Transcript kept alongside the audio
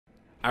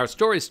Our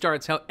story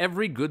starts how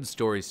every good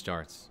story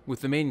starts,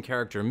 with the main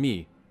character,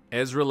 me,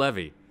 Ezra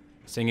Levy,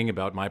 singing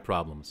about my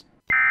problems.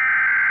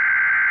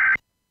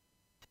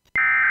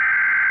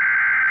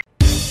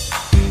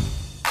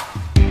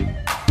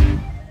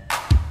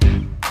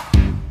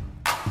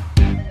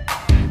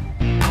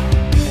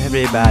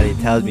 Everybody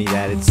tells me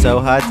that it's so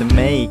hard to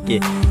make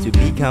it, to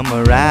become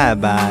a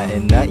rabbi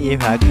and not hear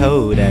how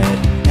coded.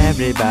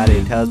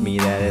 Everybody tells me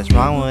that it's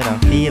wrong what I'm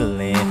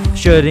feeling.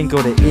 Shouldn't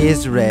go to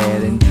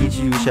Israel and teach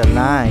you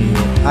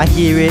Shiriyah. I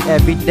hear it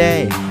every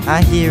day,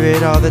 I hear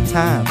it all the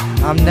time.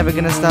 I'm never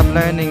gonna stop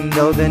learning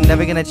though, they're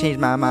never gonna change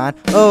my mind.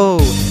 Oh,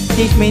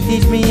 teach me,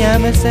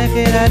 I'm a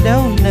second, I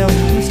don't know.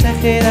 I'm a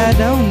second, I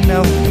don't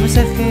know. I'm a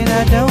second,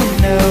 I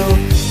don't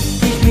know.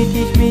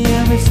 Teach me,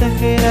 I'm a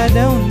second, I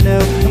don't know.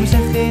 I'm a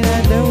second,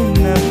 I don't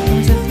know. I'm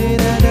a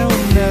second, I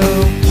don't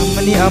know. How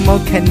many ammo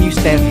can you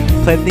stand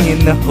planting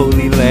in the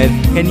Holy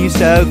Land? Can you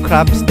sell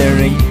crops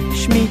during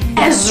Shmi?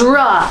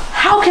 Ezra,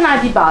 how can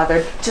I be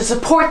bothered to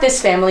support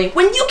this family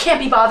when you can't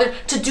be bothered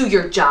to do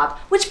your job?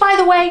 Which, by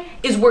the way,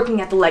 is working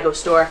at the Lego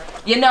store.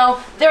 You know,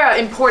 there are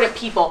important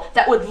people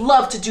that would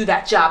love to do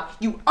that job.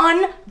 You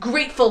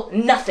ungrateful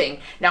nothing.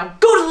 Now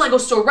go to the Lego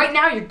store right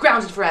now, you're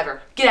grounded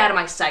forever. Get out of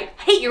my sight.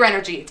 I hate your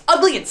energy. It's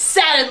ugly and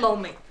sad and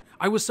lonely.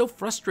 I was so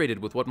frustrated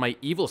with what my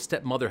evil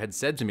stepmother had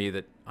said to me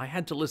that I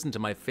had to listen to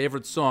my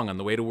favorite song on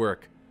the way to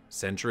work,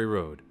 Century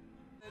Road.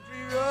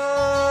 Century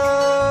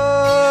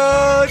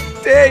Road,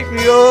 take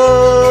me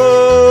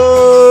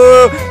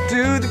home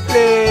to the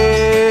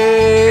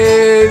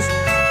place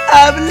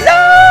I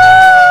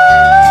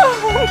belong.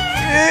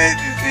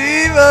 It's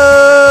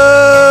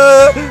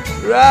evil,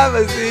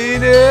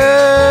 Ramazina,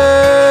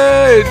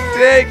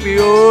 take me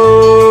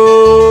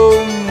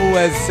home,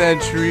 West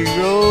Century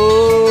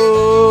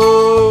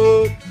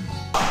Road.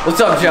 What's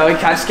up, Joey?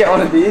 Can I just get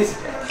one of these?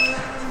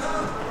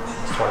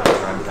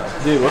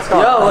 Dude, what's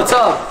going on? Yo, what's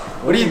up?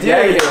 What are you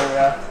doing here?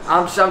 Yeah.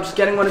 I'm just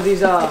getting one of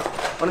these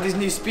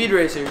new speed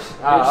racers.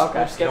 Oh,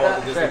 okay. Just get You want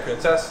that? the Disney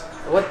princess?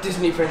 What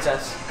Disney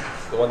princess?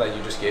 The one that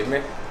you just gave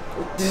me?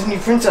 What Disney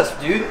princess,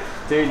 dude?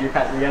 Dude, you're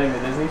getting the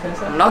Disney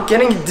princess? I'm not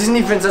getting a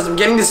Disney princess. I'm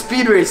getting the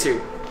speed racer.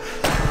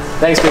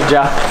 Thanks, Big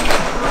Joe.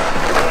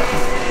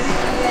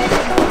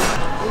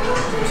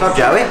 What's up,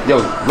 Joey? Yo,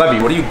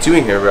 Levy, what are you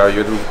doing here, bro?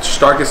 You're the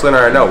starkest learner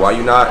I know. Why are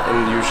you not in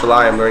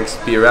Yerushalayim learning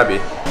to be a Rebbe?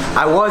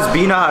 I was, but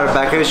you know how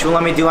Rebecca, she won't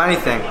let me do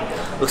anything.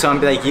 Looks like I'm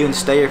gonna be like you and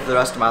stay here for the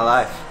rest of my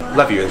life.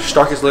 Levy, you're the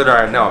starkest leader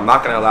I know. I'm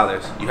not going to allow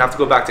this. You have to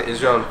go back to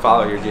Israel and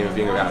follow your dream of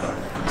being a rabbi.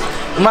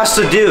 What must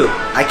I do?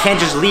 I can't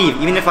just leave,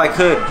 even if I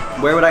could.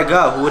 Where would I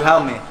go? Who would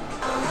help me?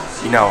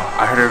 You know,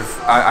 I heard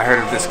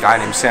of this guy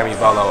named Sammy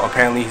Volo.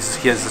 Apparently,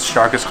 he has the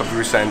starkest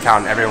chavrusa in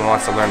town and everyone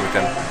wants to learn with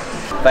him.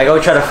 If I go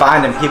try to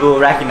find him, people will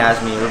recognize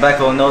me.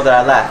 Rebecca will know that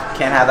I left.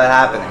 Can't have that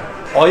happening.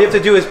 All you have to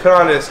do is put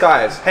on a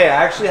disguise. Hey,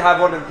 I actually have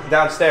one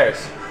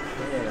downstairs.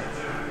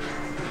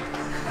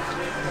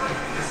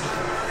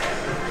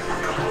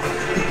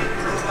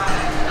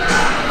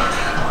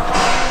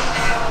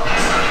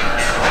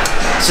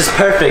 This is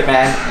perfect,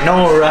 man. No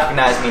one will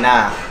recognize me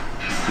now.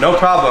 No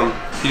problem.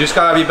 You just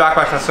gotta be back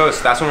by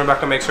Chasos. That's when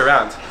Rebecca makes her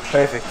round.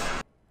 Perfect.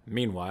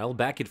 Meanwhile,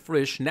 back at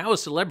Frisch, now a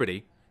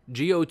celebrity,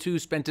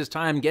 Go2 spent his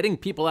time getting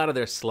people out of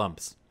their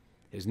slumps.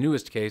 His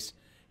newest case,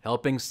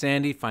 helping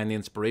Sandy find the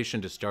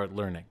inspiration to start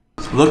learning.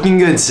 Looking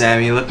good,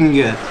 Sammy, looking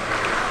good.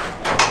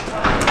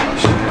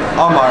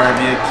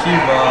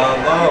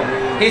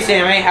 Hey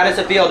Sammy, how does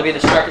it feel to be the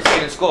sharpest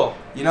kid in school?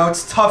 You know,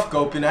 it's tough,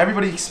 Gopin.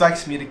 Everybody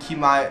expects me to keep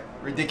my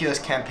ridiculous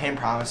campaign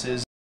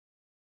promises.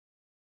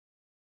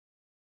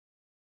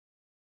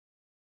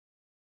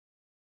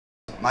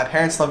 My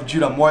parents love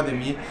Judah more than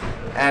me,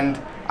 and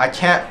I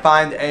can't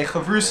find a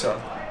chavrusa.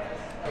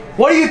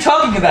 What are you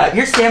talking about?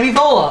 You're Sammy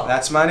Volo.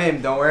 That's my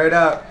name, don't wear it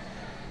out.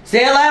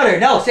 Say it louder.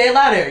 No, say it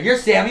louder. You're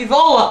Sammy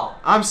Volo.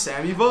 I'm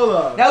Sammy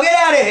Volo. Now get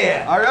out of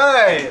here.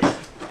 Alright.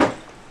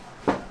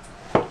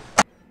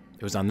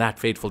 It was on that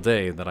fateful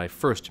day that I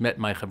first met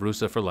my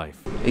chavrusa for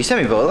life. Are you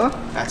Sammy Volo?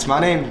 That's my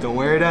name, don't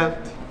wear it out.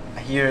 I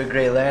hear you're a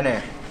great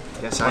learner.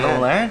 Yes, Want I to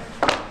am. learn?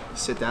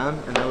 Sit down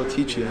and I will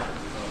teach you.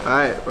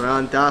 Alright, we're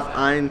on Daf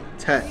Ein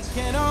Tet.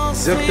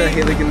 Zukta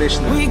Heilige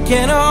Mishnah. We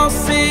can all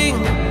sing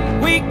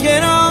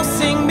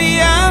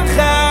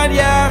biyachad,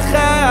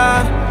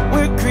 yachad.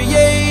 We're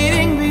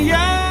creating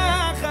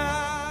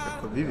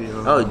biyachad.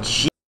 Oh,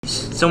 jeez.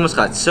 It's almost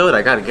got soda.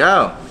 I gotta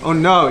go. Oh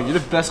no, you're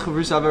the best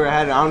chavrusa I've ever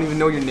had and I don't even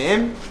know your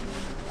name?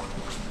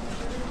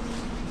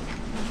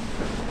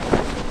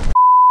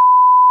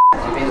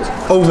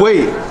 Oh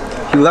wait,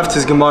 he left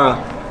his Gemara.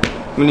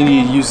 We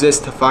need to use this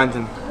to find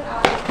him.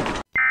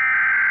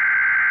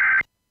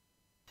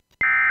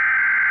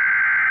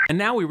 And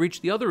now we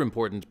reach the other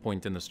important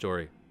point in the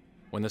story,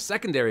 when the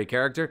secondary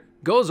character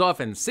goes off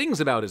and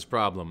sings about his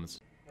problems.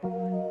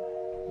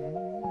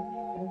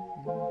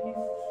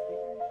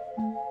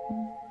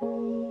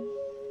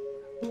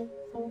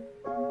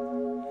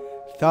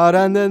 Thought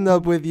I'd end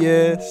up with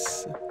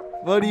yes,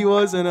 but he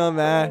wasn't a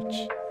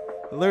match.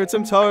 Learned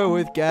some Torah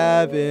with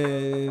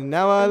Gavin,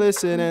 now I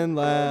listen and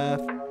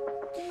laugh.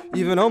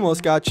 Even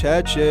almost got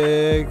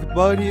Chechik,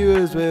 but he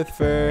was with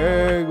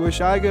Ferg. Wish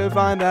I could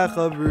find that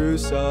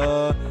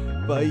Chavrusa,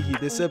 but he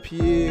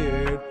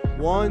disappeared.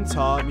 One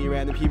taught me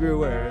random Hebrew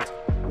words,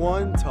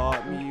 one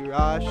taught me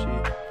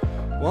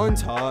Rashi, one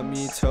taught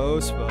me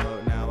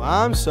Tosfot. Now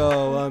I'm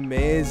so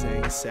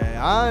amazing, say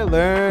I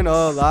learn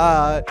a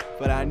lot,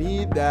 but I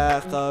need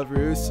that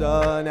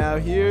Chavrusa. Now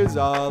here's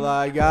all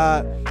I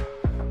got.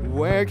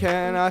 Where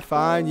can I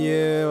find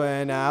you?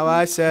 And now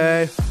I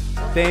say,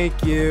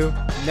 thank you,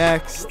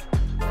 next.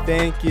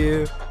 Thank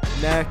you,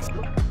 next.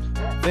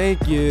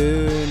 Thank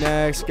you,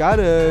 next.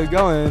 Gotta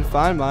go and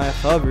find my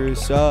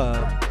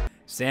Chavrusa.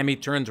 Sammy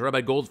turns to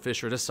Rabbi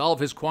Goldfisher to solve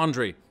his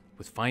quandary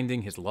with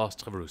finding his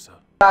lost Chavrusa.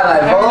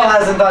 Rabbi, Volo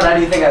hasn't done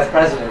anything as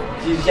president.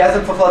 He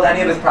hasn't fulfilled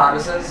any of his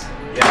promises.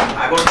 Yeah,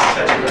 I won't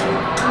touch it.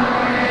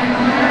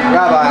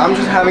 Rabbi, I'm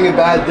just having a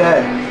bad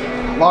day.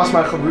 Lost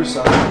my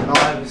Chavrusa, and all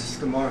I have is this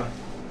Gemara.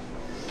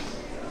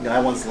 Yeah,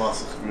 I once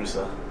lost a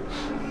Chavrusa.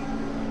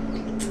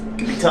 It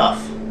can be tough.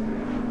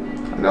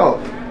 No.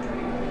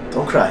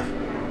 Don't cry.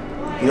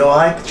 You know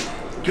why?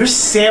 You're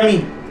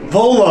Sammy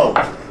Volo.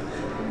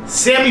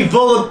 Sammy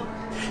Volo.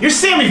 You're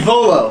Sammy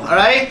Volo,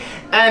 alright?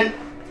 And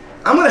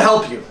I'm gonna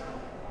help you.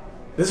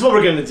 This is what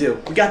we're gonna do.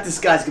 We got this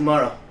guy's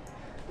Gemara.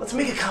 Let's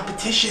make a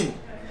competition.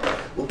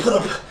 We'll put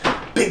up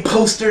big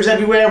posters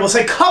everywhere. We'll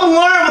say, come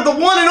learn with the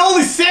one and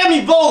only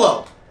Sammy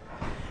Volo.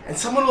 And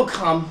someone will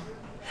come,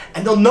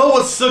 and they'll know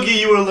what sugya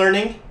you were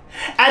learning,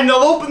 and they'll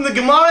open the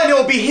Gemara, and it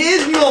will be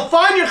his, and you'll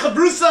find your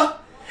Chavrusa,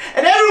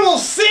 and everyone will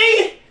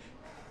sing.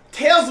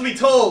 Tales will be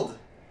told.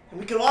 And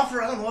we could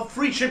offer, I don't know, a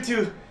free trip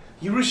to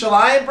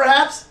Yerushalayim,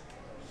 perhaps?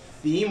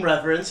 Theme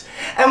reference.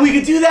 And we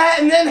could do that,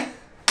 and then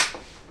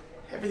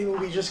everything will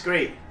be just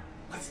great.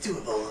 Let's do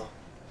it, Volo.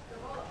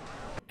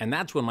 And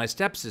that's when my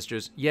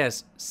stepsisters,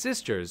 yes,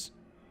 sisters,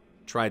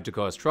 tried to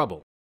cause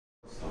trouble.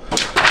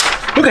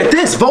 Look at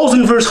this. Volo's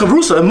looking for his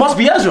Chavrusa. It must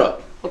be Ezra.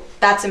 Well,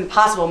 that's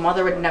impossible.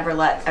 Mother would never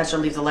let Ezra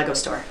leave the Lego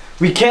store.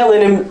 We can't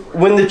let him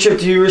win the trip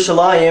to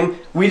Yerushalayim.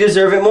 We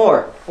deserve it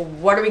more. Well,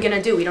 what are we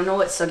gonna do? We don't know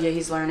what sugya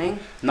he's learning.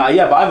 Not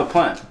yet, but I have a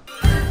plan.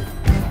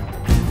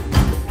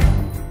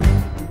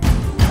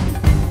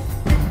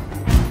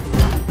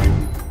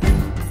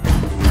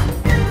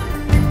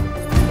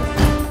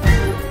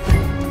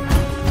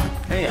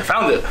 Hey, I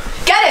found it.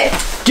 Get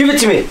it! Give it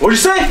to me. What'd you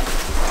say?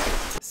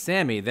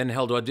 Sammy then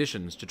held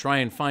auditions to try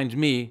and find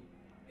me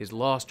his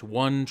lost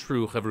one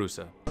true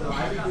Chavrusa.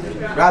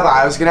 Rabbi,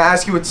 I was gonna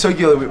ask you what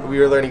sugya we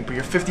were learning, but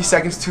you're 50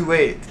 seconds too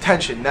late.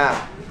 Detention,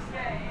 now.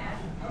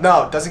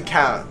 No, it doesn't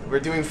count. We're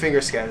doing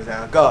finger scans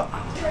now. Go.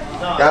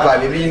 Rabbi,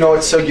 maybe you know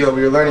what sugya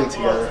we were learning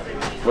together.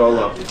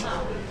 Volo.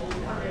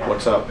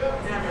 What's up?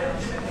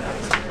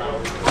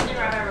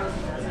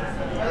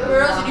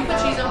 Girls, did you put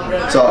cheese on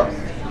peanut What's up?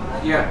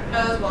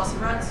 Yeah. Those Boston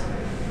breads.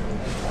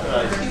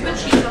 Did you put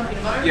cheese on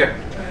peanut butter? Yeah.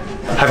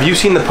 Have you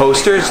seen the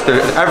posters?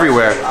 They're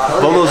everywhere.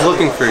 Volo's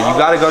looking for you. You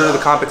gotta go to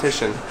the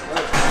competition.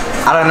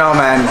 I don't know,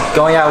 man.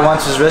 Going out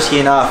once is risky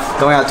enough.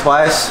 Going out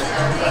twice?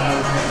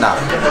 Nah.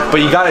 But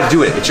you gotta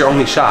do it. It's your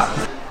only shot.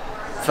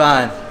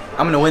 Fine.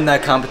 I'm gonna win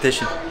that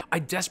competition. I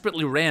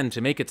desperately ran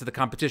to make it to the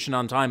competition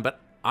on time,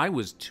 but I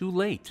was too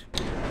late.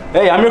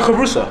 Hey, I'm your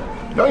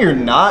Chavrusa. No, you're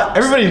not.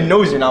 Everybody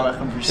knows you're not my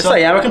Chavrusa. Yes, I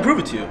am. I can prove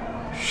it to you.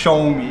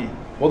 Show me.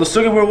 Well, the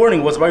sugya we're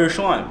learning was about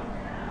Yerushalayim.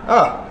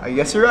 Oh, I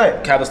guess you're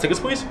right. Can I have those tickets,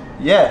 please?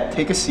 Yeah,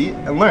 take a seat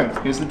and learn.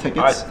 Here's the tickets.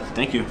 All right,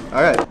 thank you.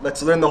 All right,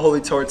 let's learn the Holy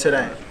Torah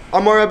today.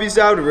 Amar Rabbi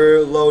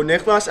Zauderer, lo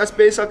nichnas es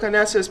beis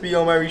hakaneses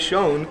biyom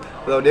harishon,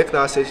 lo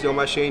nichnas es yom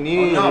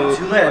hasheni. Oh, no,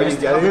 too late. I missed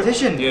the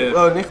competition. Yeah.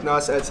 Lo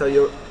nichnas es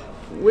hayom.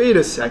 Wait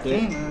a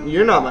second.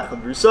 You're not my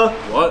Chavrusa.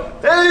 What?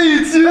 Hey,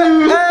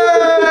 dude!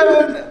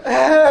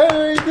 Hey, how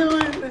are you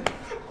doing?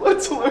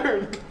 Let's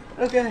learn.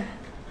 Okay.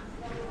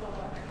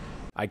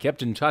 I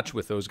kept in touch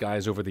with those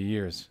guys over the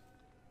years.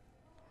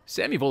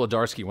 Sammy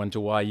Volodarsky went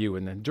to YU,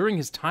 and then during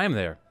his time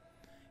there,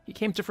 he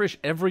came to Frisch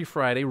every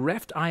Friday,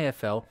 reffed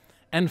IFL,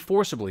 and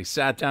forcibly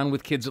sat down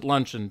with kids at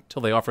lunch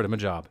until they offered him a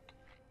job.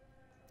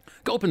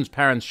 Gopin's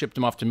parents shipped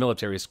him off to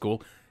military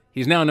school.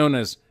 He's now known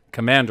as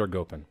Commander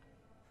Gopin.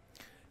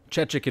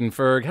 Chechik and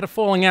Ferg had a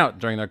falling out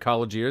during their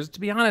college years. To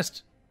be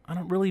honest, I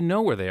don't really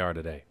know where they are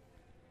today.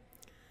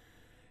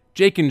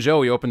 Jake and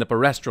Joey opened up a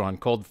restaurant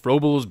called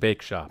Frobel's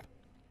Bake Shop.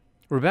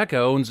 Rebecca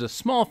owns a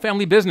small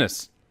family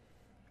business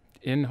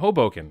in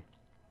Hoboken.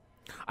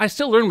 I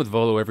still learn with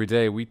Volo every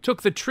day. We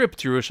took the trip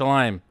to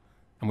Yerushalayim,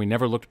 and we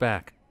never looked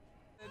back.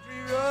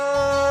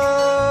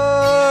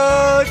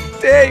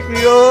 Take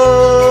me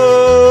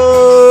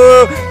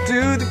home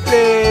to the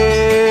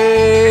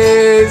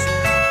place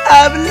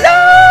I belong.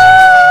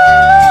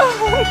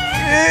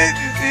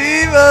 It's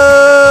evil.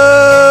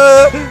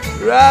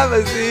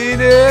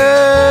 Ramazina,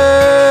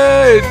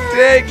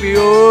 take me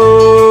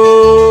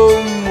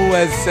home,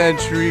 West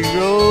Century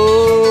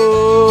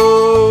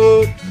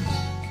Road.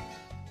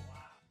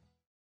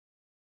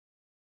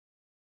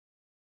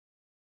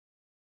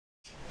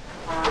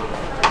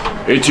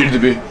 Hey,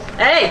 TDB.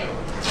 Hey!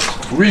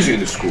 Who is in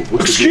this school?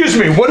 Excuse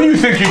me, what do you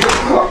think you...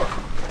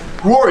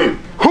 Who are you?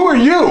 Who are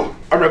you?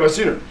 I'm Rabbi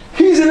Siner.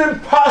 He's an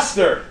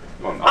imposter.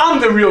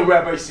 I'm the real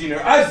Rabbi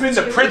Senior. I've been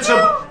the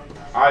principal.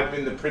 I've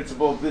been the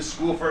principal of this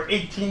school for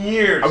 18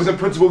 years. I was the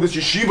principal of this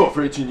yeshiva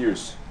for 18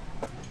 years.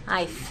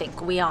 I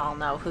think we all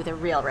know who the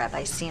real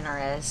Rabbi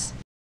Senior is.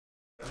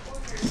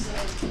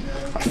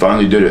 I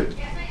finally did it.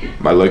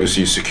 My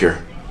legacy is secure.